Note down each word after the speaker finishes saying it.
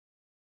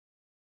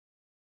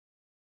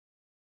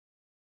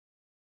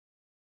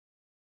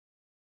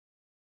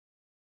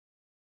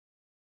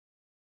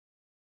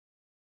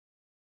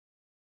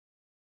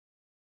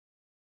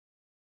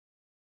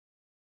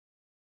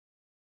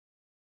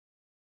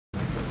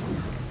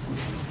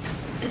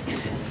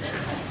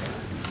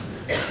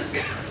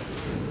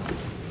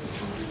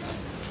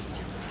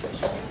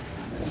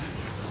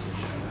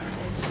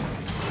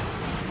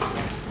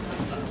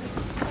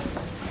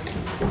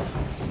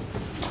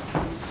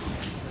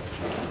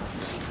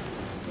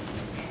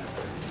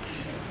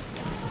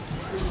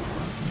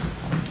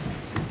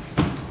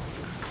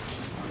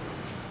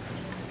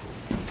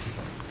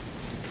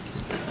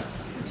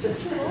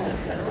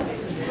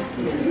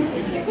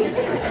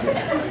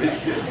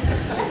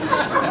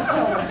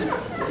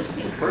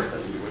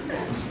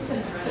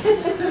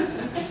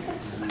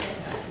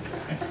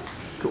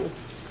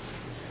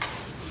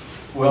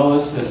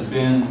This has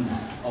been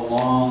a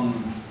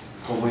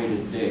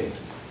long-awaited day.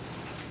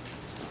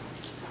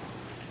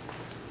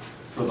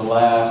 For the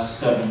last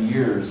 7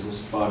 years,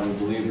 this body of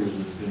believers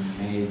has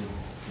been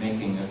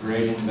making a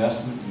great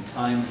investment in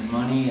time and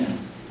money and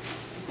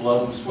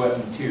blood and sweat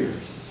and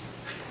tears.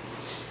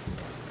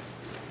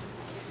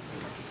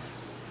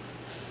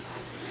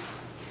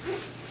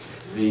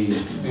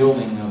 The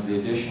building of the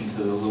addition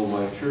to the Little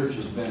White Church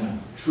has been a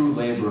true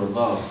labor of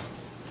love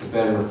to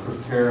better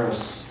prepare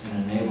us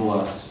and enable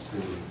us to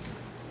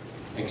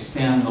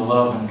extend the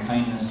love and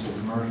kindness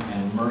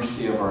and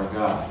mercy of our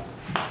God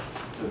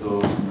to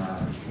those in our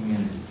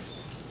communities.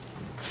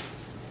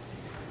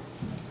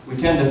 We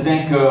tend to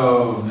think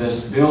of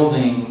this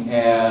building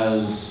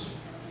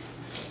as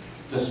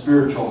the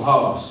spiritual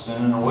house,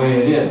 and in a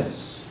way it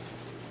is.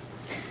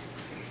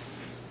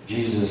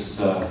 Jesus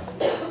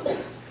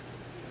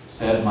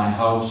said, "My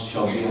house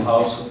shall be a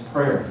house of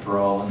prayer for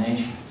all the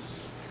nations."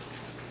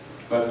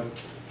 But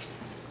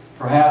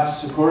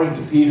perhaps, according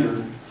to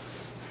Peter,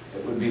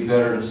 it would be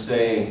better to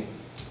say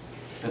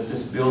that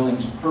this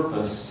building's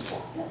purpose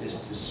is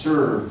to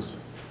serve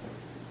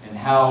and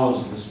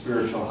house the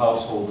spiritual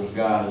household of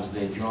God as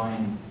they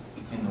join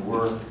in the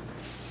work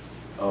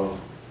of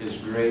His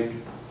great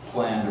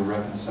plan to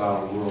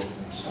reconcile the world to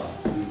Himself.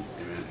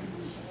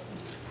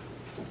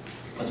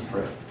 Let's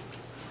pray.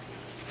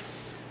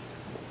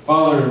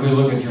 Father, as we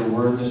look at your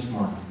word this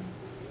morning,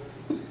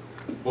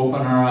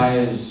 open our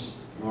eyes,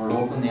 Lord,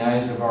 open the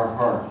eyes of our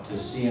heart to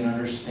see and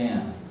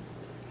understand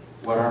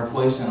what our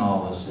place in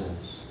all this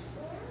is.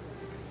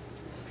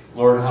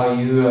 Lord, how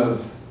you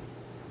have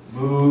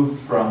moved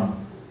from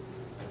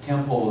a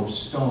temple of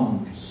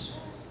stones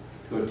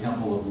to a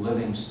temple of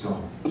living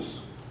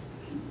stones.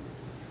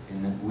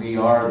 And that we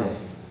are they.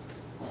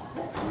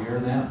 We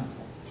are them.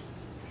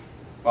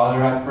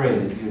 Father, I pray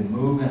that you'd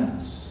move in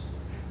us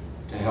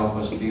to help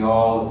us be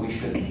all that we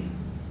should be.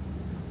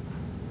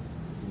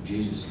 In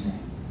Jesus' name.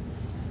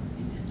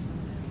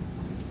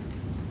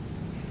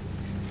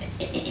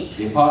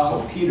 The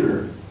Apostle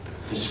Peter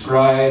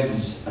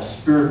describes a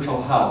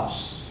spiritual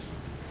house.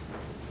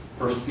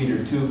 1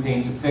 Peter 2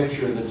 paints a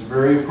picture that's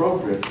very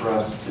appropriate for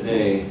us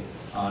today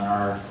on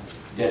our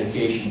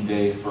dedication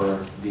day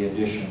for the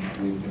addition that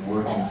we've been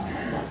working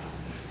on.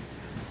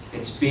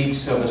 It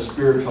speaks of a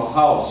spiritual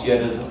house,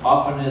 yet as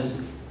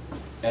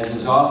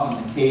is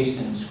often the case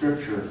in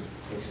Scripture,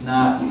 it's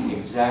not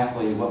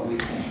exactly what we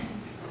think.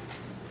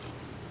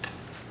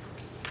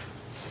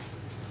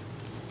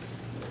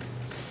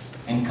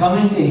 And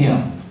coming to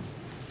Him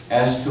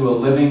as to a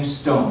living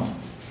stone,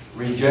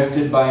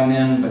 rejected by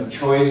men, but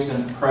choice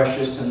and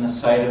precious in the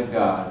sight of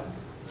God,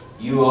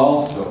 you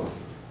also,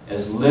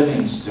 as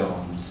living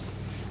stones,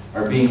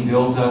 are being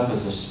built up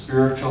as a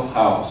spiritual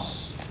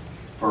house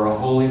for a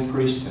holy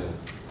priesthood,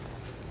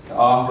 to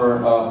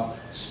offer up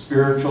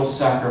spiritual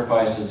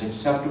sacrifices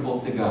acceptable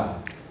to God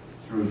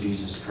through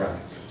Jesus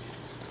Christ.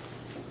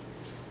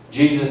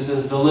 Jesus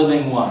is the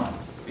living one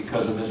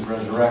because of His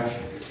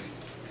resurrection.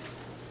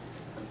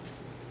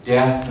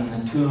 Death and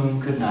the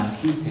tomb could not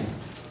keep Him.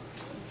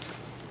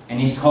 And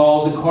He's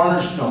called the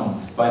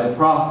cornerstone by the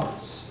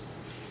prophets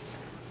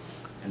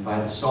and by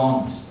the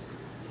psalmists.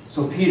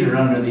 So Peter,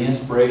 under the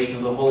inspiration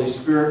of the Holy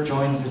Spirit,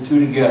 joins the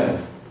two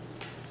together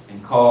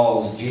and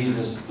calls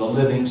Jesus the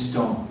living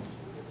stone.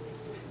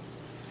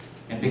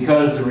 And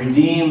because the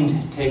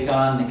redeemed take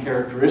on the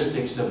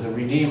characteristics of the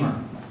Redeemer,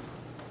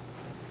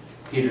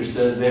 Peter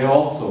says they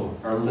also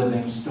are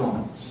living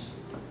stones.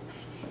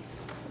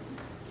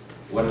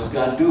 What does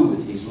God do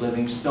with these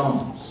living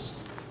stones?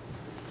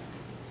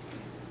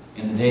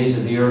 In the days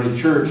of the early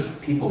church,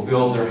 people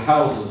build their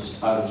houses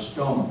out of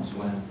stones.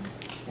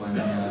 When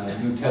the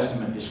New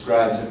Testament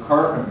describes a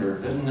carpenter,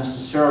 it doesn't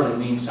necessarily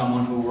mean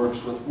someone who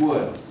works with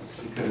wood.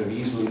 He could have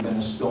easily been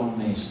a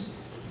stonemason.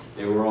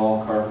 They were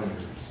all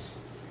carpenters.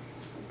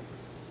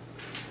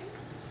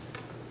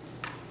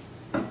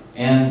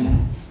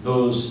 And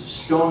those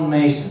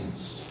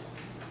stonemasons,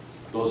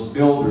 those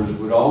builders,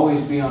 would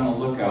always be on the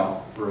lookout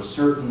for a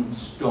certain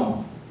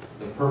stone,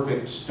 the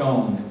perfect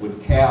stone that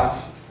would cap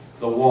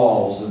the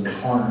walls and the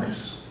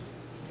corners,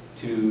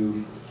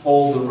 to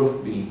hold the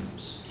roof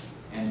beams,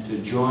 and to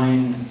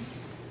join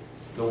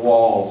the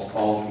walls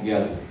all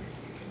together.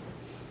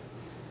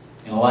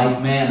 In like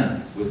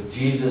manner, with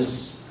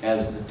Jesus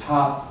as the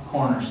top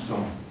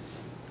cornerstone,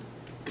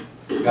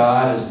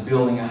 God is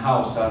building a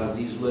house out of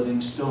these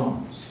living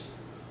stones,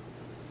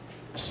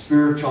 a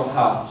spiritual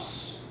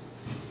house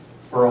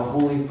for a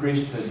holy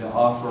priesthood to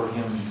offer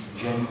Him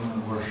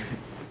genuine worship.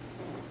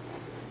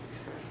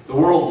 The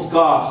world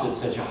scoffs at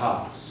such a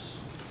house,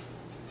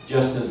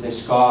 just as they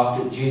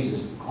scoffed at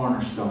Jesus, the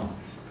cornerstone.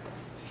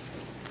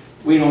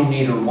 We don't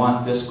need or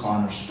want this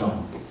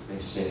cornerstone, they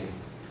say.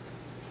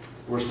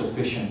 We're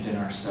sufficient in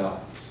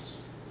ourselves,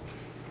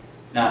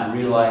 not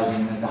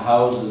realizing that the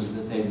houses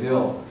that they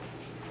build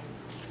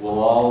will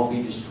all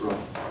be destroyed.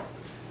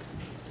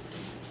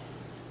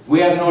 We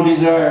have no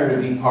desire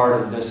to be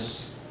part of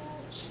this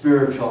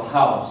spiritual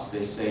house,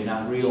 they say,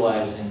 not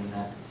realizing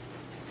that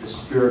the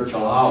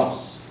spiritual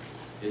house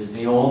is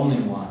the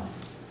only one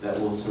that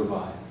will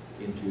survive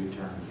into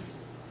eternity.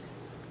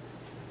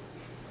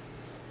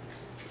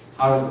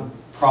 How do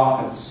the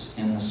prophets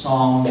in the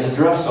Psalms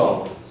address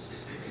all this?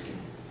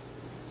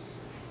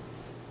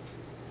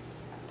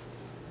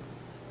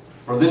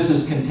 For this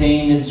is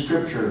contained in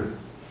Scripture.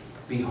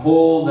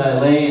 Behold, I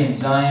lay in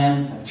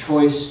Zion a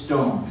choice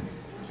stone,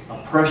 a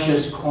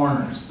precious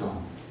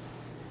cornerstone.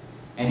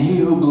 And he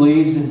who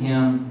believes in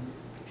him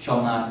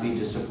shall not be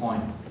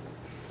disappointed.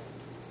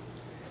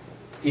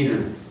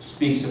 Peter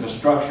speaks of a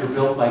structure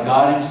built by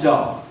God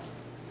himself.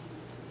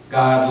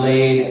 God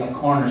laid a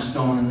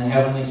cornerstone in the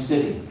heavenly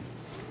city.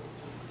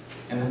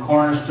 And the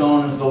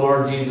cornerstone is the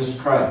Lord Jesus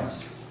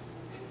Christ.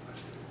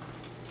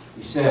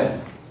 He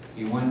said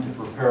he went to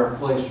prepare a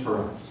place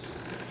for us.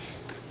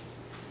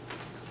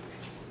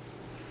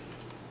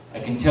 I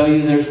can tell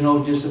you there's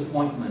no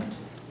disappointment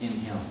in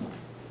him.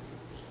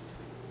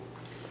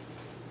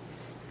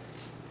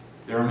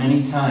 There are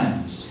many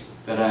times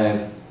that I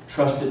have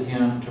trusted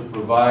him to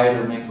provide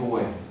or make a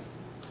way.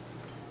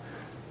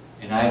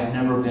 And I have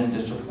never been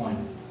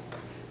disappointed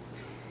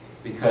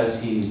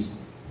because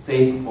he's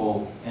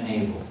faithful and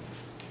able.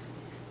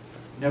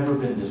 Never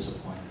been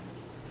disappointed.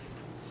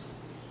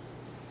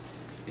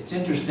 It's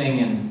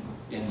interesting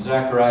in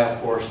Zechariah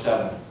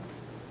 4:7,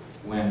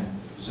 when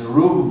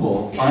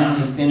Zerubbabel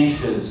finally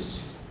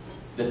finishes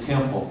the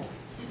temple,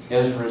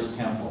 Ezra's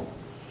temple,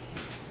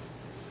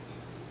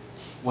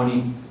 when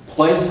he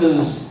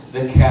places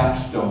the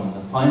capstone, the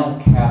final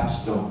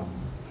capstone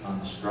on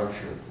the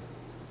structure,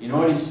 you know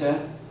what he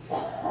said?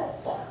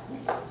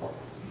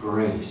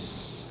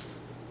 Grace.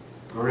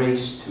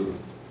 Grace to it.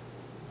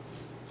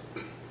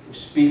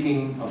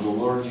 Speaking of the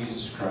Lord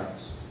Jesus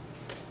Christ,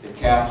 the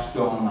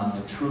capstone on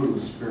the true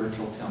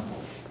spiritual temple.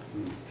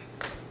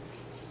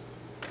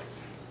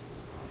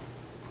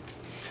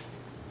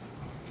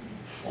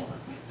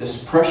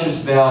 This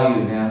precious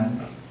value,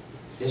 then,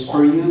 is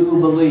for you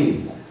who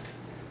believe.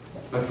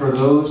 But for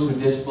those who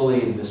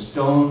disbelieve, the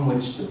stone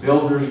which the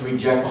builders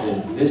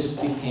rejected, this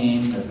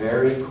became the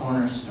very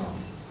cornerstone,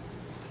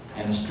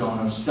 and a stone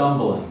of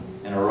stumbling,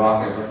 and a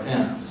rock of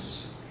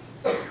offense.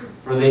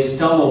 For they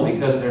stumble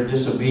because they're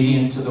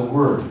disobedient to the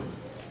word,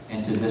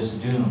 and to this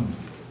doom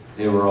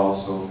they were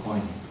also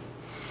appointed.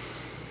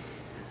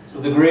 So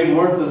the great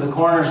worth of the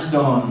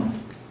cornerstone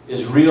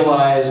is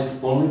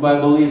realized only by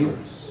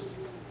believers.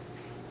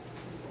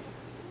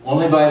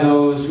 Only by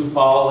those who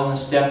follow in the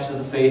steps of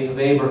the faith of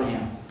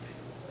Abraham.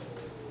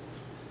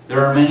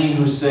 There are many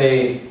who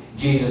say,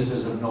 Jesus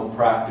is of no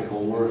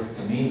practical worth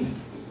to me.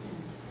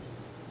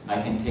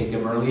 I can take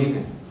him or leave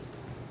him.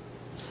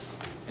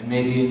 And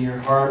maybe in your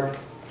heart,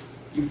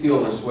 you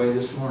feel this way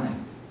this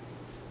morning.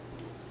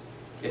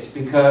 It's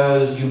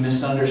because you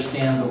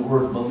misunderstand the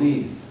word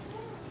believe.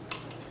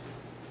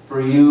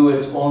 For you,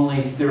 it's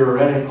only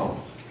theoretical,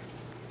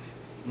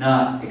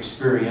 not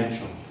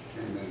experiential.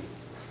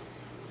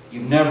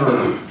 You've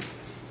never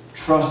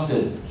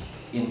trusted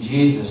in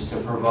Jesus to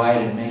provide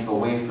and make a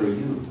way for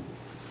you.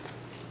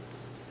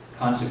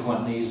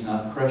 Consequently, he's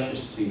not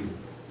precious to you.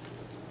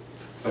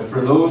 But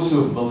for those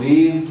who have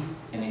believed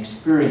and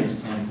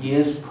experienced him, he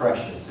is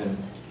precious and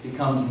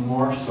becomes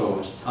more so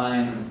as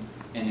time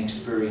and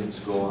experience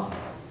go on.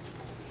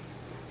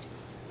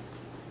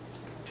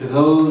 To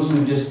those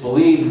who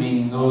disbelieve,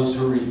 meaning those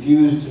who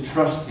refuse to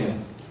trust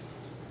him,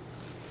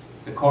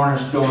 the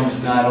cornerstone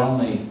is not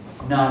only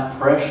not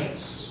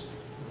precious,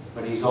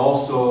 but he's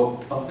also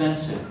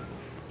offensive.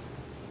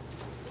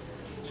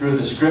 Through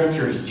the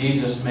Scriptures,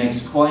 Jesus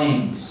makes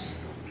claims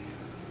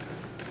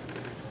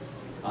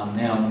on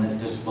them that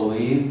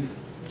disbelieve,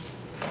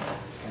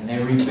 and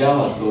they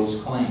rebel at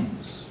those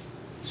claims.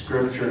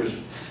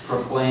 Scriptures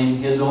proclaim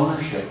his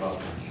ownership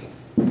of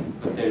them,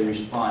 but they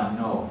respond,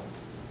 no,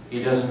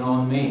 he doesn't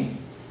own me.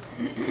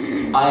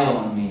 I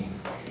own me,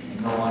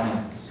 and no one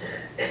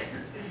else.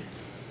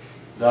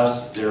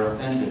 Thus, they're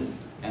offended,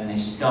 and they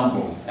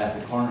stumble at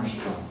the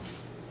cornerstone.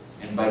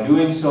 And by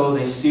doing so,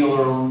 they seal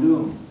their own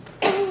doom.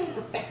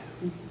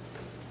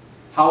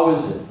 How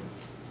is it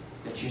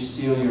that you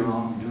seal your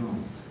own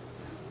doom?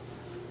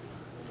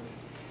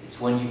 It's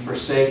when you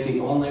forsake the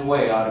only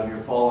way out of your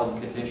fallen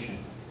condition.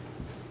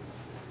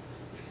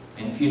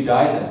 And if you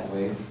die that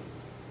way,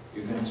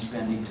 you're going to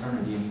spend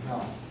eternity in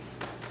hell.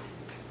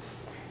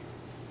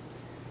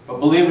 But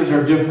believers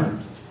are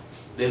different.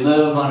 They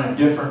live on a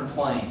different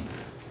plane.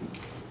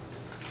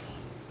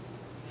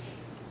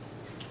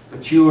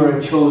 But you are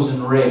a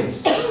chosen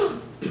race,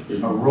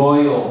 a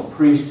royal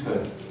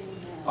priesthood,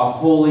 a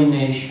holy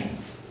nation,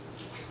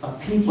 a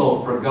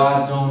people for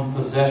God's own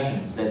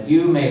possessions, that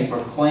you may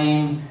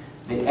proclaim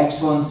the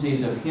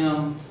excellencies of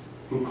him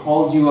who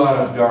called you out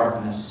of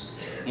darkness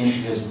into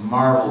his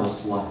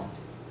marvelous light.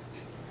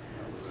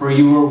 For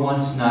you were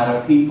once not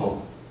a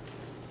people,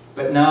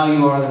 but now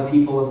you are the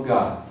people of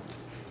God.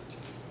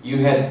 You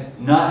had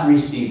not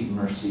received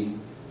mercy,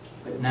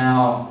 but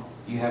now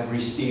you have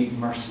received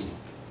mercy.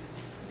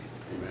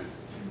 Amen.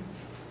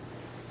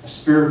 A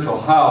spiritual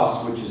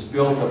house which is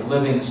built of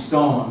living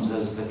stones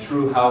as the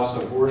true house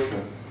of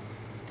worship.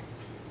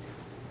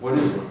 What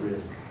is it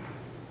really?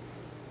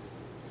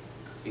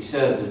 He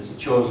says it's a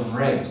chosen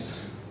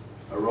race,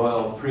 a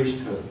royal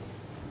priesthood,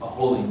 a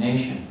holy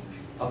nation,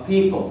 a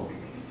people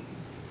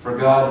for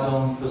God's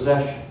own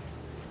possession.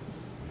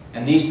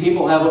 And these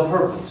people have a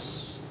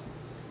purpose: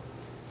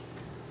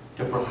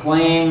 to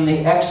proclaim the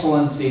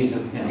excellencies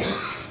of Him,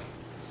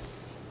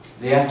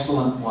 the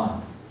excellent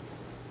one,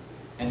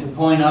 and to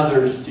point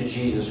others to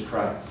Jesus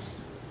Christ.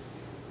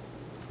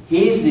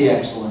 He's the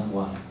excellent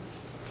one.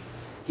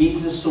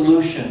 He's the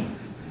solution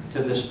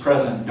to this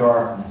present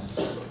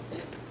darkness,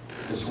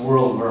 this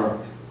world where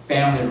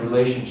family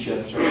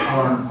relationships are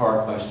torn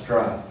apart by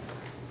strife,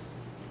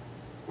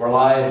 where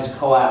lives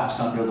collapse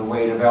under the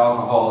weight of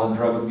alcohol and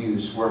drug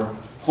abuse, where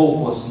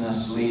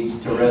hopelessness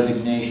leads to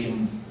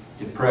resignation,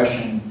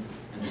 depression,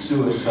 and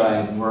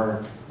suicide, and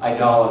where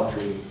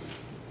idolatry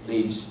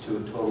leads to a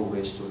total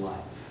waste of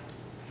life.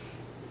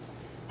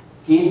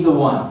 He's the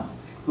one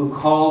who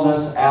called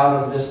us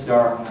out of this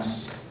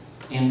darkness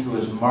into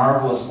His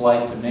marvelous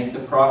light to make the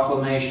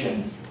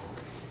proclamation,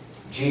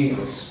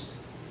 Jesus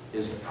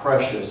is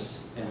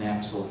precious and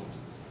excellent.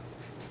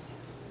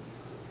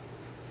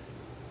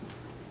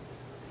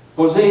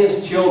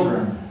 Hosea's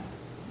children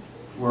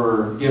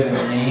were given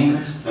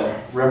names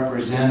that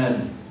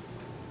represented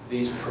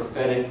these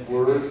prophetic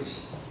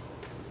words.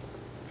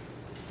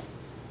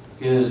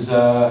 His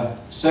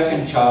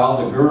second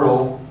child, a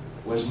girl,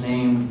 was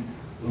named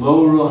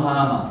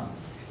Lo-Ruhamah,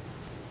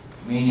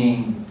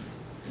 meaning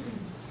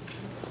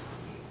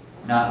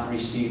not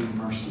received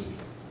mercy.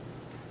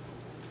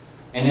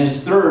 And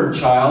his third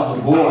child,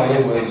 a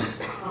boy,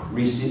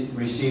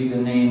 received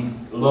the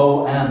name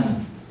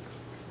Lo-Ami,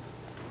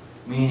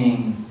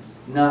 meaning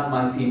not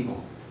my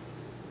people.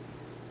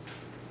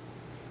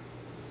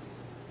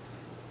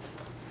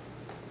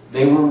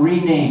 They were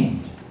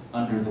renamed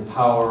under the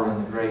power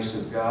and the grace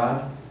of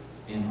God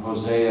in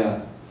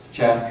Hosea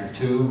chapter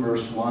 2,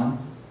 verse 1.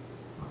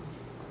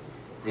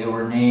 They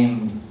were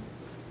named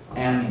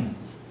Ami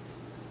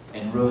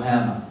and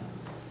Ruhamah,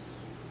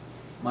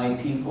 my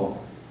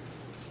people,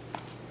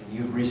 and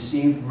you've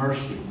received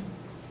mercy.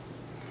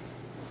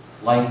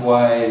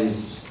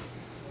 Likewise,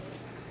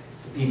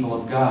 the people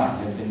of God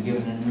have been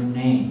given a new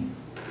name,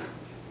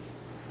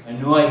 a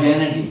new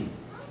identity,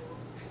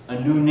 a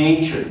new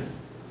nature,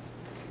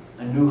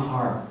 a new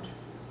heart.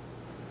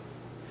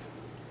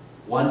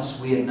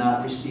 Once we had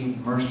not received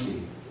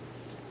mercy,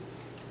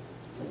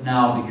 but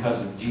now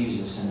because of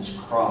Jesus and His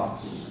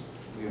cross,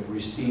 we have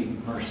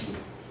received mercy.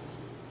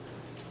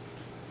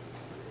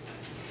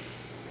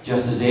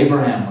 Just as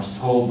Abraham was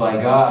told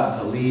by God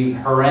to leave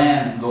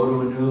Haran and go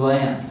to a new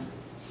land,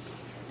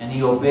 and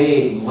he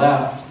obeyed and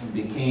left and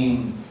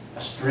became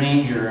a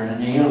stranger and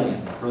an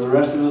alien for the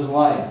rest of his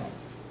life,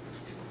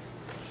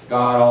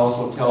 God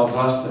also tells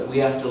us that we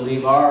have to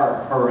leave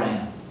our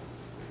Haran,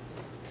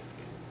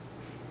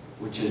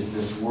 which is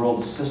this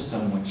world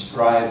system which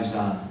thrives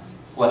on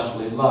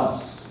fleshly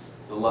lusts,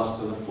 the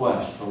lust of the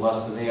flesh, the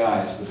lust of the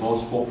eyes, the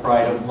boastful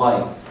pride of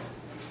life,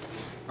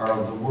 are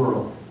of the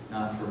world,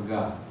 not from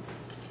God.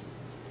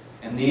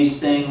 And these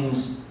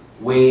things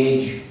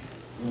wage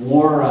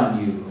war on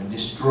you and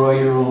destroy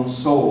your own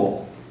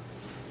soul,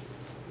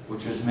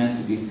 which was meant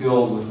to be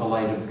filled with the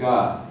light of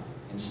God.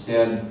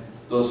 Instead,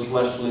 those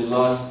fleshly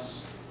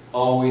lusts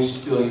always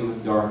fill you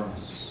with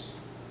darkness.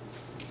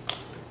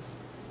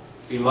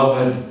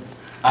 Beloved,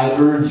 I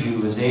urge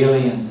you as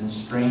aliens and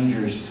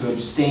strangers to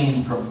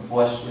abstain from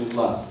fleshly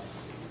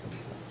lusts,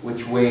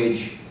 which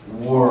wage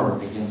war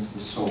against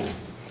the soul.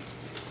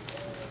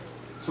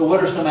 So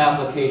what are some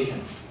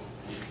applications?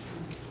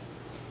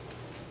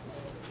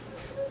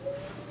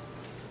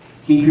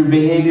 Keep your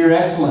behavior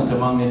excellent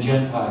among the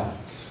Gentiles,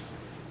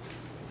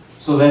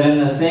 so that in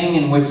the thing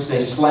in which they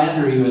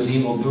slander you as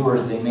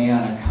evildoers, they may,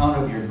 on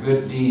account of your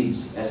good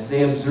deeds, as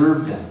they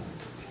observe them,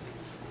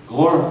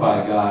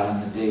 glorify God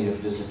on the day of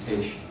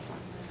visitation.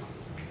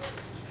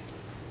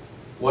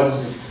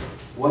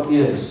 What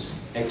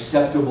is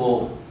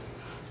acceptable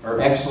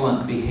or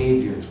excellent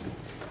behavior?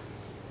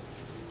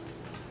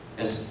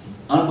 As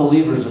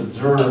unbelievers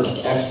observe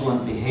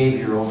excellent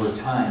behavior over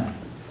time,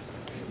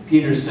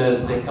 Peter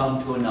says they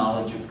come to a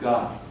knowledge of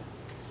God.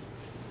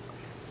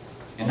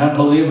 And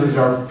unbelievers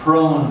are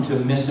prone to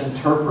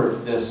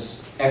misinterpret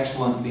this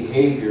excellent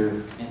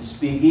behavior and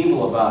speak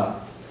evil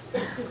about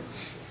it.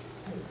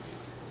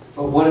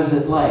 But what is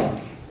it like,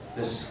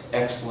 this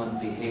excellent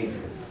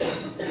behavior?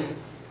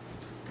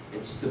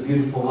 It's the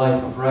beautiful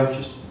life of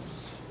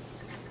righteousness.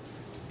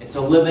 It's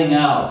a living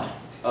out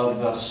of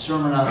the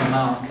Sermon on the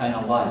Mount kind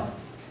of life.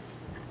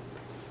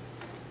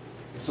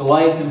 It's a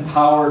life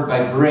empowered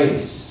by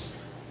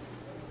grace.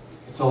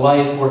 It's a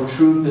life where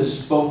truth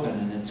is spoken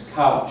and it's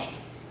couched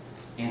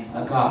in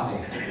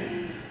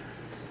agape.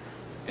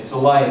 It's a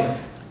life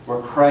where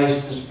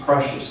Christ is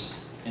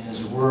precious and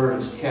His Word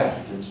is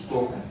kept and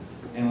spoken.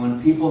 And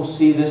when people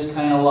see this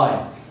kind of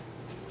life,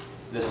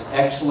 this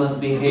excellent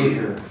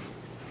behavior,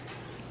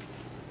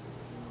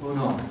 who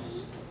knows?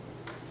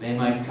 They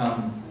might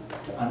come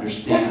to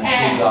understand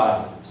who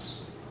God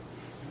is.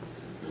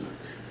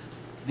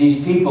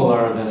 These people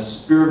are the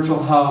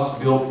spiritual house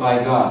built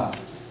by God.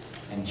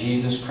 And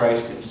Jesus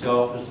Christ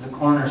himself is the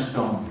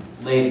cornerstone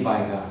laid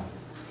by God.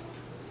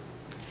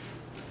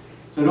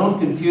 So don't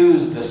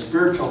confuse the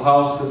spiritual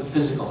house with the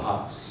physical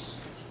house.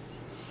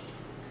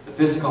 The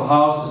physical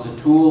house is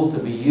a tool to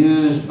be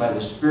used by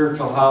the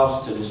spiritual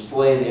house to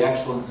display the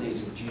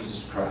excellencies of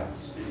Jesus Christ.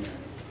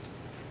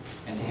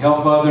 And to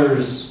help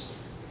others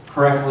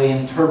correctly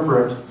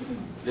interpret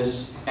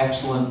this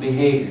excellent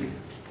behavior,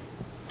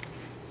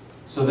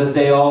 so that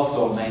they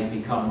also may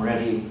become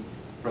ready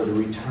for the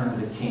return of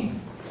the King,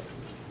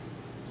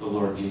 the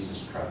Lord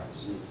Jesus Christ.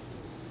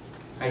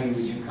 Heidi,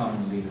 would you come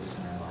and lead us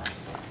in our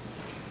last song?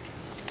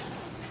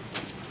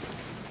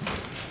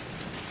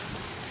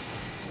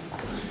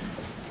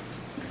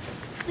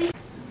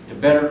 To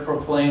better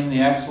proclaim the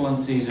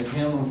excellencies of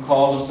Him who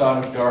called us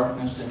out of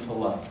darkness into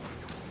light.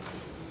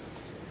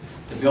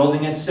 The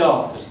building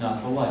itself is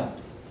not the light,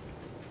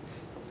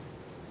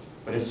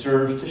 but it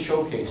serves to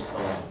showcase the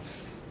light.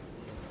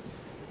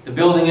 The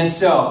building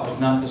itself is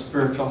not the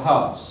spiritual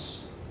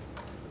house,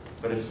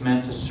 but it's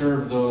meant to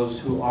serve those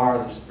who are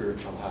the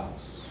spiritual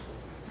house.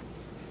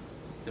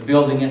 The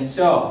building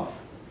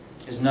itself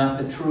is not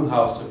the true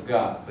house of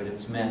God, but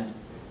it's meant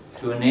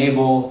to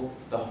enable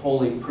the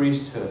holy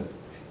priesthood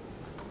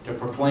to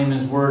proclaim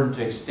His word and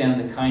to extend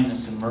the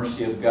kindness and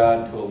mercy of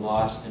God to a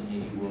lost and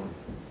needy world.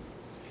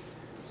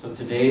 So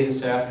today,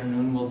 this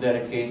afternoon, we'll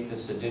dedicate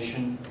this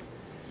edition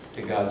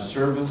to God's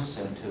service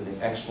and to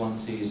the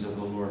excellencies of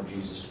the Lord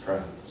Jesus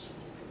Christ.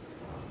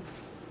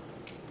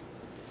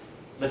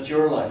 Let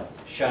your light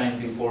shine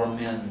before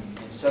men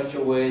in such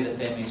a way that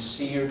they may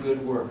see your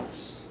good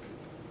works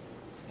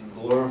and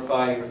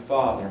glorify your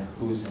Father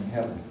who is in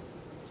heaven.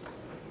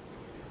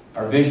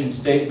 Our vision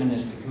statement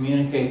is to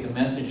communicate the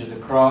message of the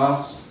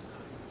cross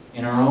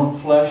in our own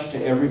flesh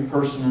to every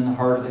person in the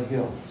heart of the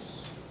hills.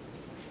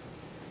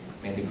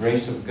 May the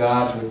grace of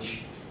God,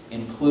 which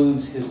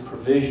includes His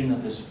provision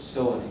of this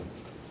facility,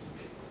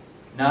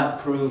 not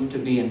prove to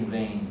be in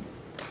vain,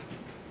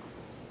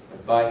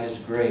 but by His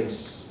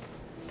grace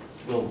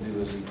will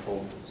do as He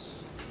told us.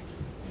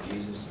 In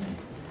Jesus' name.